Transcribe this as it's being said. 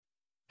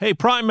Hey,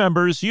 Prime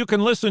members, you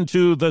can listen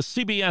to the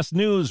CBS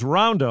News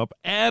Roundup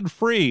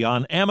ad-free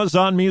on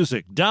Amazon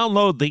Music.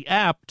 Download the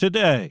app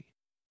today.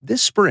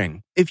 This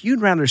spring, if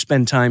you'd rather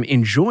spend time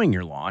enjoying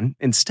your lawn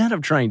instead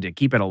of trying to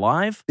keep it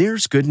alive,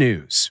 there's good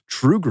news.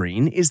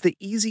 TruGreen is the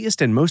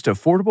easiest and most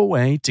affordable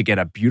way to get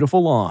a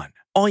beautiful lawn.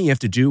 All you have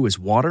to do is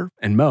water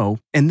and mow,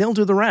 and they'll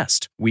do the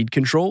rest. Weed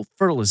control,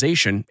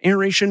 fertilization,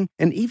 aeration,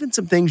 and even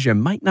some things you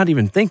might not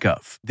even think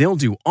of. They'll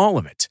do all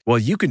of it, while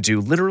you can do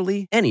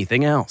literally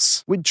anything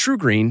else. With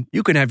TruGreen,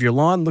 you can have your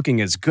lawn looking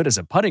as good as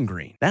a putting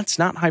green. That's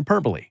not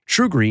hyperbole.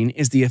 TruGreen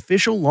is the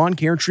official lawn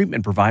care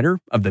treatment provider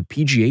of the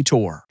PGA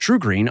Tour.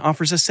 TruGreen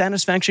offers a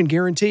satisfaction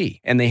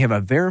guarantee, and they have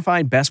a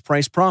verified best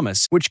price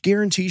promise, which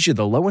guarantees you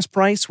the lowest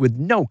price with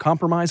no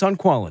compromise on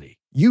quality.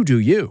 You do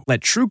you. Let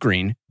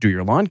TruGreen do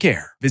your lawn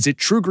care. Visit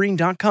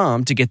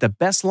TruGreen.com to get the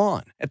best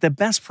lawn at the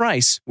best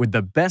price with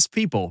the best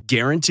people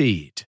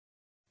guaranteed.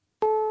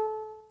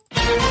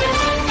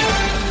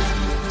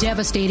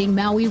 Devastating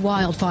Maui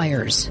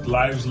wildfires.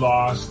 Lives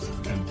lost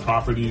and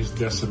properties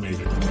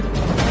decimated.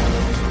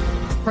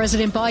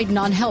 President Biden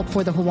on help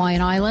for the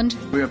Hawaiian island.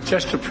 We have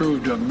just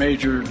approved a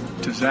major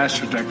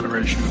disaster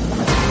declaration.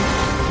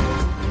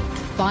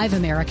 5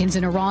 Americans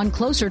in Iran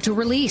closer to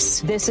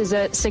release. This is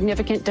a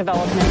significant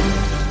development.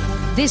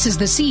 This is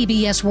the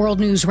CBS World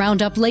News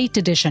Roundup Late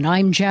Edition.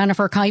 I'm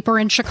Jennifer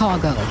Kuiper in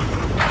Chicago.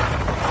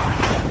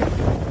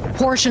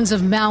 Portions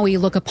of Maui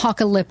look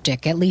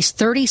apocalyptic. At least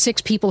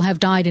 36 people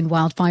have died in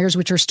wildfires,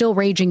 which are still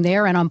raging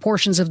there and on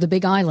portions of the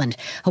Big Island.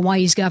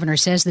 Hawaii's governor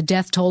says the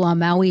death toll on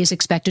Maui is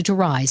expected to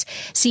rise.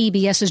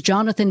 CBS's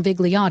Jonathan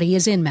Vigliotti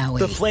is in Maui.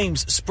 The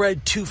flames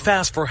spread too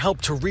fast for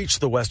help to reach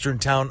the western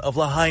town of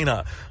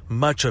Lahaina,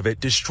 much of it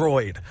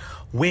destroyed.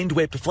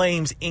 Wind-whipped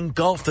flames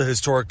engulfed the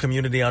historic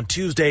community on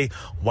Tuesday,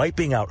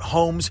 wiping out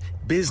homes,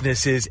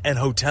 businesses, and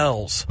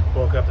hotels.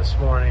 Woke up this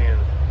morning and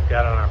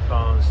got on our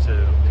phones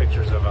to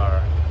pictures of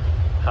our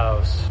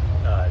house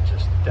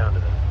just down to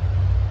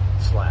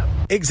the slab.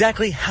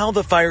 Exactly how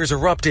the fires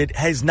erupted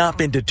has not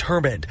been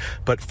determined,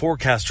 but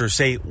forecasters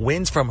say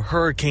winds from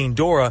Hurricane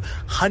Dora,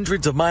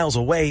 hundreds of miles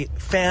away,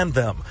 fanned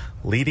them,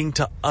 leading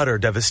to utter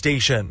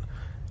devastation.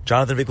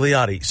 Jonathan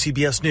Vigliotti,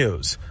 CBS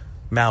News,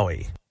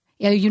 Maui.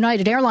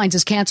 United Airlines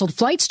has canceled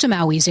flights to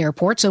Maui's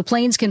airport so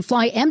planes can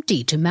fly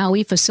empty to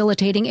Maui,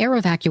 facilitating air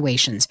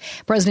evacuations.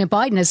 President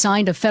Biden has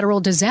signed a federal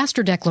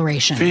disaster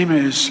declaration.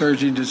 FEMA is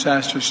surging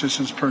disaster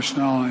assistance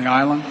personnel on the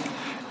island,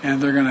 and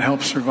they're going to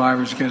help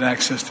survivors get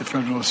access to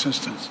federal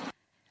assistance.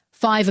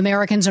 5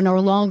 Americans are no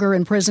longer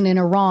in prison in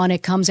Iran.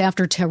 It comes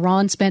after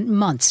Tehran spent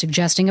months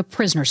suggesting a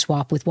prisoner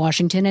swap with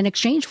Washington in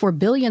exchange for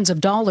billions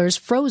of dollars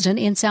frozen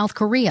in South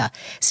Korea.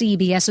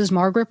 CBS's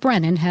Margaret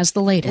Brennan has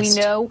the latest.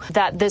 We know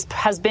that this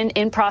has been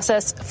in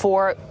process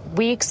for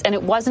weeks, and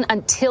it wasn't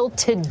until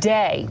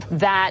today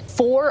that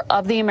 4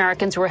 of the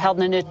Americans who were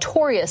held in a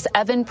notorious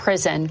Evin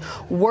prison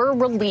were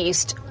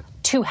released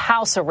to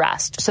house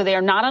arrest. So they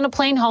are not on a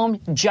plane home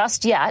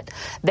just yet.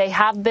 They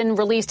have been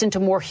released into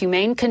more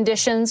humane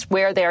conditions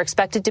where they are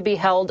expected to be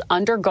held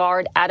under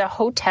guard at a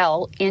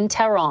hotel in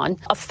Tehran.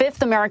 A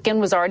 5th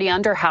American was already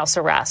under house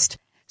arrest.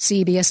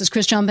 CBS's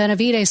Christian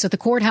Benavides at the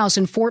courthouse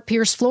in Fort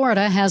Pierce,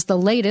 Florida, has the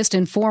latest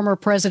in former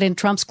President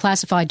Trump's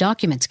classified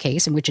documents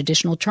case, in which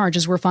additional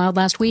charges were filed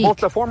last week. Both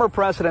the former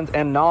president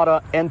and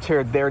Nauta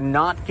entered their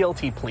not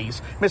guilty pleas.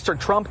 Mr.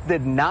 Trump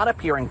did not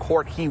appear in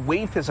court. He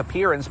waived his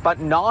appearance, but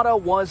Nauta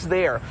was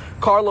there.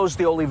 Carlos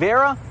de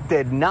Oliveira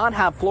did not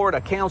have Florida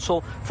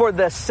counsel for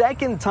the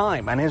second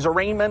time, and his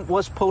arraignment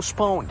was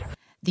postponed.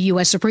 The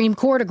U.S. Supreme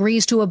Court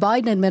agrees to a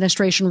Biden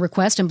administration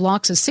request and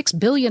blocks a $6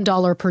 billion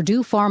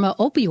Purdue Pharma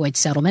opioid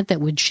settlement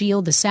that would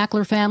shield the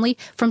Sackler family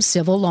from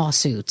civil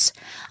lawsuits.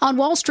 On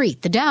Wall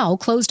Street, the Dow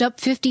closed up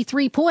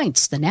 53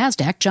 points. The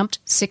Nasdaq jumped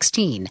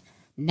 16.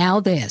 Now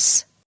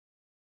this.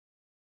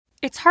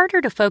 It's harder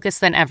to focus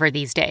than ever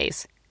these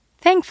days.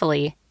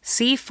 Thankfully,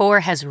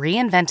 C4 has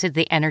reinvented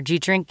the energy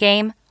drink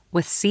game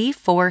with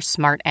C4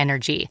 Smart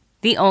Energy,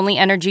 the only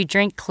energy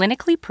drink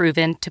clinically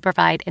proven to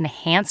provide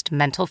enhanced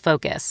mental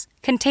focus,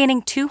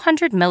 containing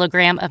 200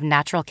 milligrams of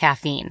natural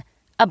caffeine,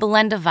 a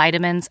blend of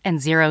vitamins, and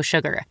 0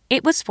 sugar.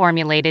 It was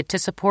formulated to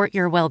support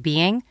your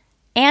well-being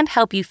and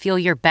help you feel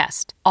your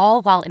best,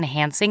 all while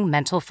enhancing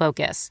mental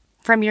focus.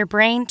 From your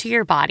brain to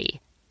your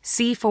body,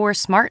 C4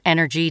 Smart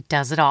Energy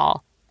does it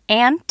all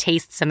and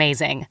tastes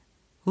amazing.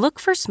 Look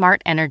for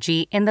Smart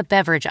Energy in the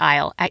beverage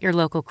aisle at your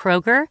local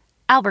Kroger,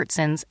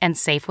 Albertsons, and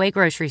Safeway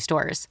grocery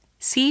stores.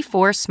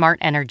 C4 Smart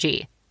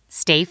Energy.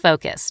 Stay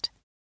focused.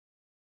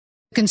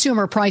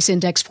 Consumer Price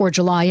Index for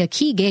July, a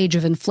key gauge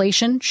of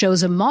inflation,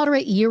 shows a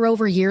moderate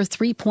year-over-year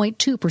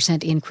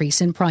 3.2%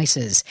 increase in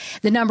prices.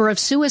 The number of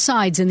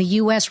suicides in the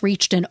U.S.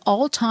 reached an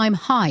all-time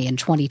high in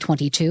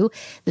 2022.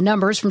 The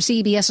numbers from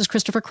CBS's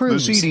Christopher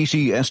Cruz. The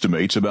CDC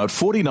estimates about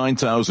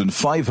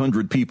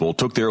 49,500 people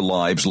took their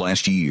lives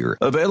last year.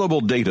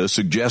 Available data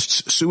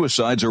suggests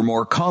suicides are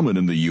more common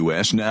in the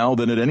U.S. now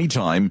than at any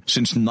time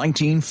since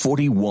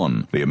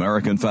 1941. The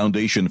American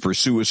Foundation for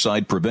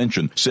Suicide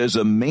Prevention says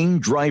a main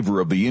driver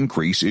of the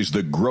increase is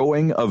the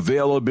growing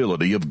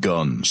availability of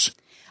guns.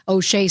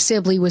 O'Shea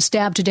Sibley was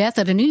stabbed to death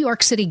at a New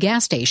York City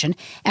gas station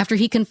after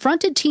he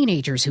confronted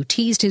teenagers who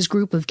teased his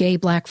group of gay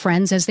black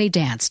friends as they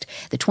danced.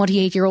 The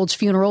 28-year-old's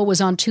funeral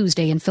was on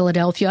Tuesday in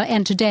Philadelphia,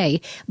 and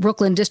today,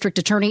 Brooklyn District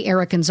Attorney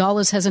Eric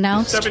Gonzalez has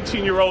announced the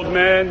 17-year-old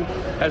man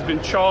has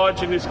been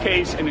charged in this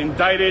case and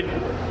indicted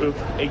with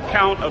a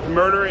count of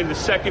murder in the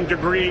second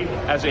degree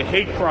as a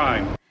hate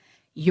crime.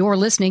 You're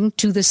listening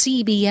to the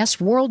CBS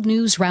World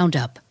News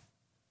Roundup.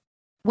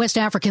 West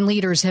African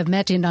leaders have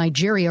met in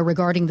Nigeria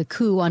regarding the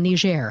coup on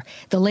Niger.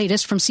 The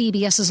latest from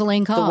CBS's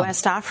Elaine Cobb. The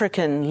West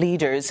African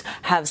leaders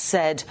have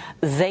said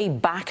they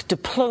back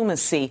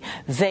diplomacy.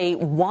 They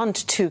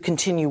want to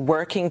continue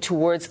working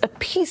towards a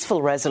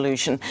peaceful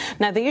resolution.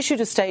 Now, they issued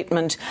a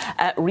statement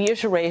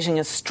reiterating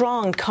a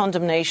strong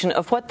condemnation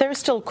of what they're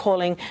still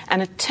calling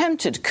an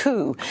attempted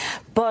coup.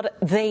 But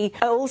they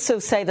also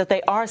say that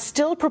they are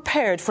still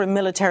prepared for a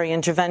military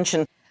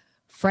intervention.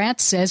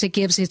 France says it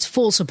gives its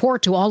full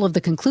support to all of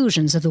the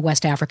conclusions of the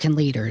West African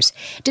leaders.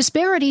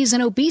 Disparities in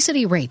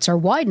obesity rates are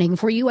widening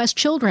for U.S.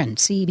 children.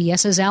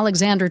 CBS's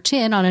Alexander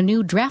Tin on a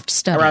new draft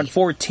study. Around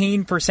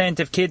 14%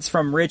 of kids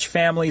from rich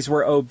families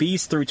were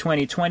obese through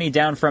 2020,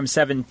 down from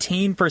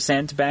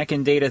 17% back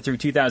in data through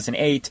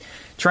 2008.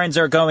 Trends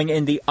are going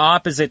in the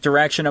opposite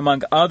direction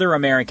among other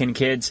American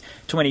kids.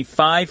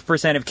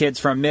 25% of kids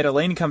from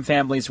middle-income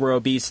families were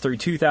obese through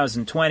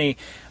 2020,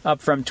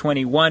 up from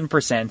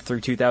 21%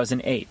 through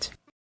 2008.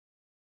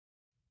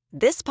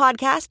 This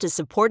podcast is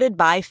supported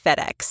by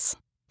FedEx.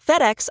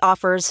 FedEx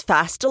offers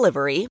fast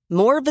delivery,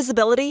 more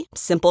visibility,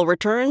 simple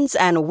returns,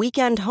 and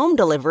weekend home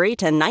delivery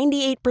to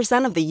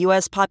 98% of the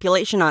U.S.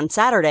 population on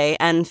Saturday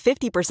and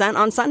 50%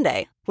 on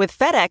Sunday. With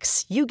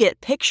FedEx, you get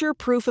picture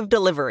proof of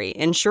delivery,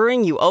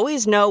 ensuring you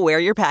always know where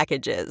your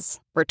package is.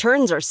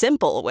 Returns are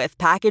simple with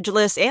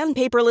packageless and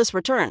paperless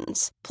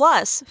returns.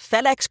 Plus,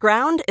 FedEx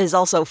Ground is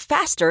also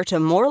faster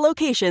to more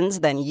locations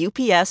than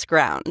UPS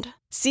Ground.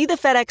 See the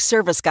FedEx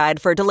service guide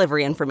for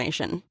delivery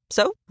information.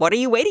 So, what are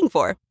you waiting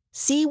for?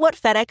 See what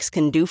FedEx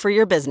can do for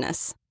your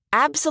business.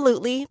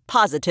 Absolutely,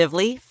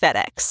 positively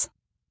FedEx.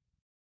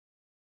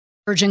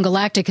 Virgin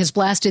Galactic has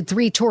blasted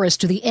 3 tourists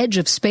to the edge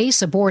of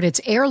space aboard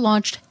its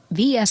air-launched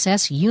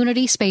VSS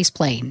Unity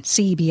spaceplane.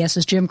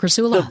 CBS's Jim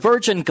Krasula. The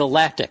Virgin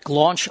Galactic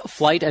launch,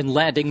 flight, and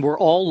landing were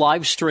all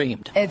live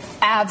streamed. It's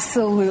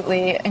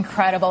absolutely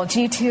incredible.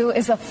 G2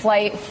 is a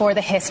flight for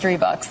the history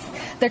books.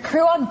 The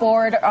crew on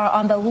board are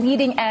on the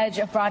leading edge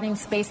of broadening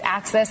space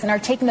access and are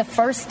taking the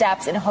first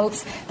steps in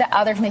hopes that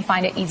others may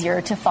find it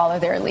easier to follow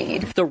their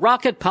lead. The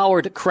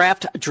rocket-powered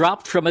craft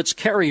dropped from its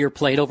carrier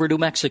plane over New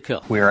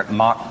Mexico. We're at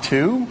Mach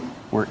 2.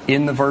 We're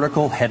in the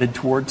vertical, headed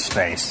towards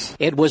space.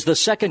 It was the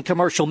second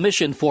commercial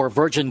mission for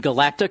Virgin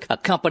Galactic, a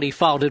company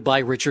founded by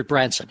Richard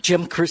Branson.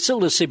 Jim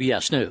Krasula,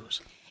 CBS News.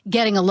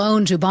 Getting a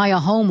loan to buy a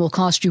home will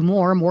cost you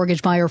more.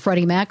 Mortgage buyer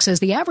Freddie Mac says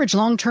the average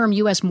long-term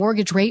U.S.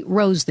 mortgage rate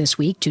rose this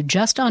week to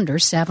just under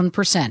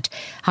 7%.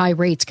 High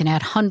rates can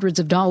add hundreds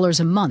of dollars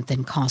a month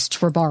in costs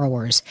for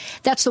borrowers.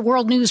 That's the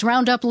World News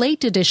Roundup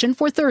Late Edition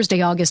for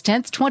Thursday, August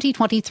 10th,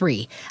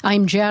 2023.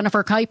 I'm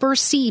Jennifer Kuiper,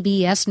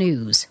 CBS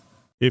News.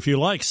 If you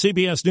like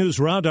CBS News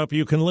Roundup,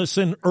 you can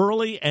listen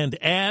early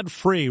and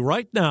ad-free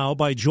right now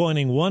by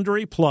joining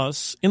Wondery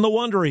Plus in the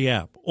Wondery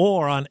app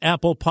or on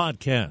Apple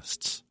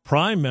Podcasts.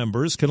 Prime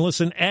members can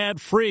listen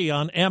ad-free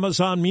on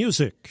Amazon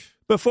Music.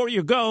 Before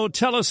you go,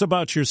 tell us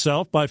about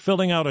yourself by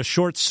filling out a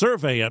short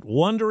survey at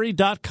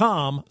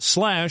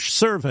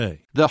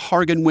Wondery.com/survey. The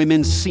Hargan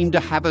women seem to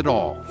have it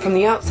all. From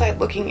the outside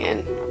looking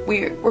in,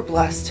 we were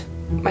blessed.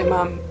 My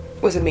mom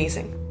was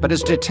amazing. But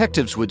as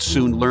detectives would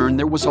soon learn,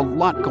 there was a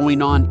lot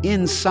going on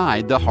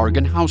inside the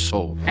Hargan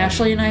household.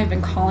 Ashley and I have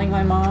been calling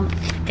my mom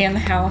and the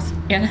house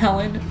and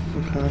Helen.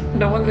 Okay.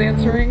 No one's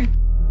answering.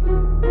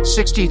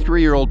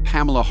 63-year-old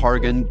Pamela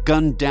Hargan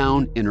gunned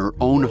down in her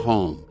own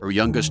home. Her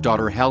youngest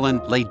daughter, Helen,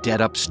 lay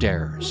dead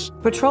upstairs.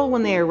 Patrol,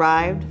 when they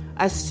arrived,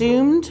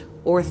 assumed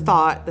or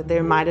thought that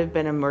there might have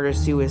been a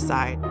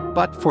murder-suicide.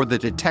 But for the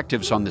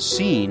detectives on the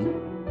scene,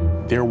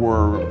 there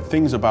were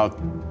things about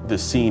the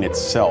scene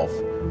itself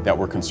that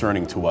were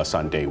concerning to us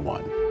on day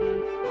one.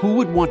 Who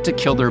would want to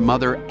kill their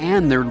mother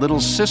and their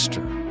little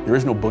sister? There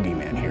is no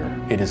boogeyman here.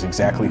 It is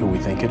exactly who we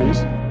think it is.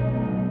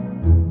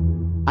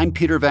 I'm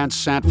Peter Van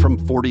Sant from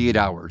 48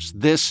 Hours.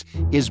 This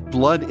is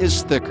Blood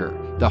is Thicker,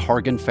 the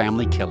Hargan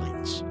family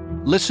killings.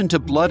 Listen to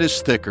Blood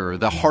is Thicker,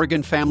 the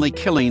Hargan family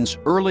killings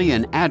early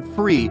and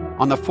ad-free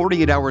on the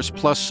 48 Hours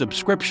Plus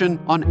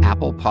subscription on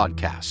Apple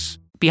Podcasts.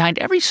 Behind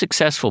every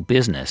successful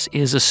business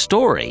is a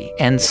story,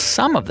 and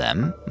some of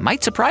them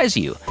might surprise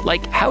you,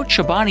 like how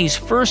Chobani's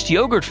first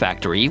yogurt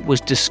factory was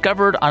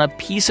discovered on a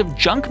piece of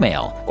junk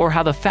mail, or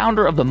how the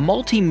founder of the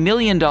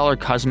multi-million-dollar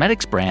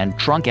cosmetics brand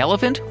Drunk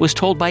Elephant was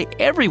told by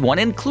everyone,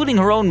 including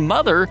her own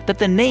mother, that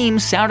the name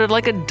sounded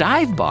like a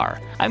dive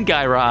bar. I'm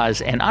Guy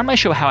Raz, and on my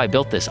show How I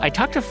Built This, I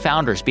talk to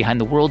founders behind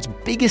the world's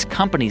biggest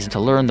companies to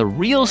learn the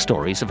real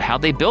stories of how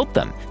they built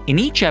them. In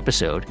each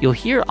episode, you'll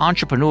hear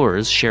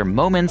entrepreneurs share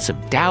moments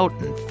of doubt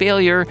and and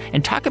failure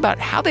and talk about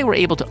how they were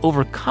able to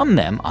overcome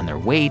them on their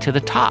way to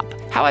the top.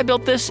 How I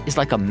Built This is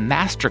like a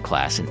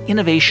masterclass in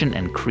innovation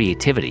and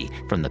creativity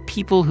from the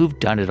people who've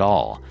done it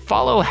all.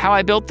 Follow How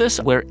I Built This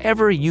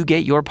wherever you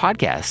get your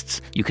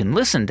podcasts. You can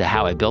listen to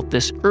How I Built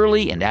This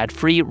early and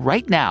ad-free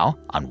right now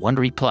on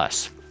Wondery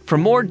Plus. For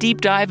more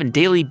deep dive and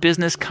daily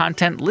business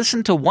content,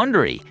 listen to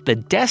Wondery, the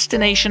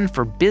destination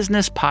for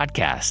business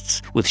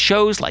podcasts. With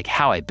shows like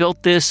How I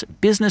Built This,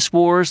 Business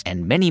Wars,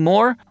 and many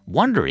more,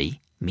 Wondery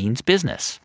means business.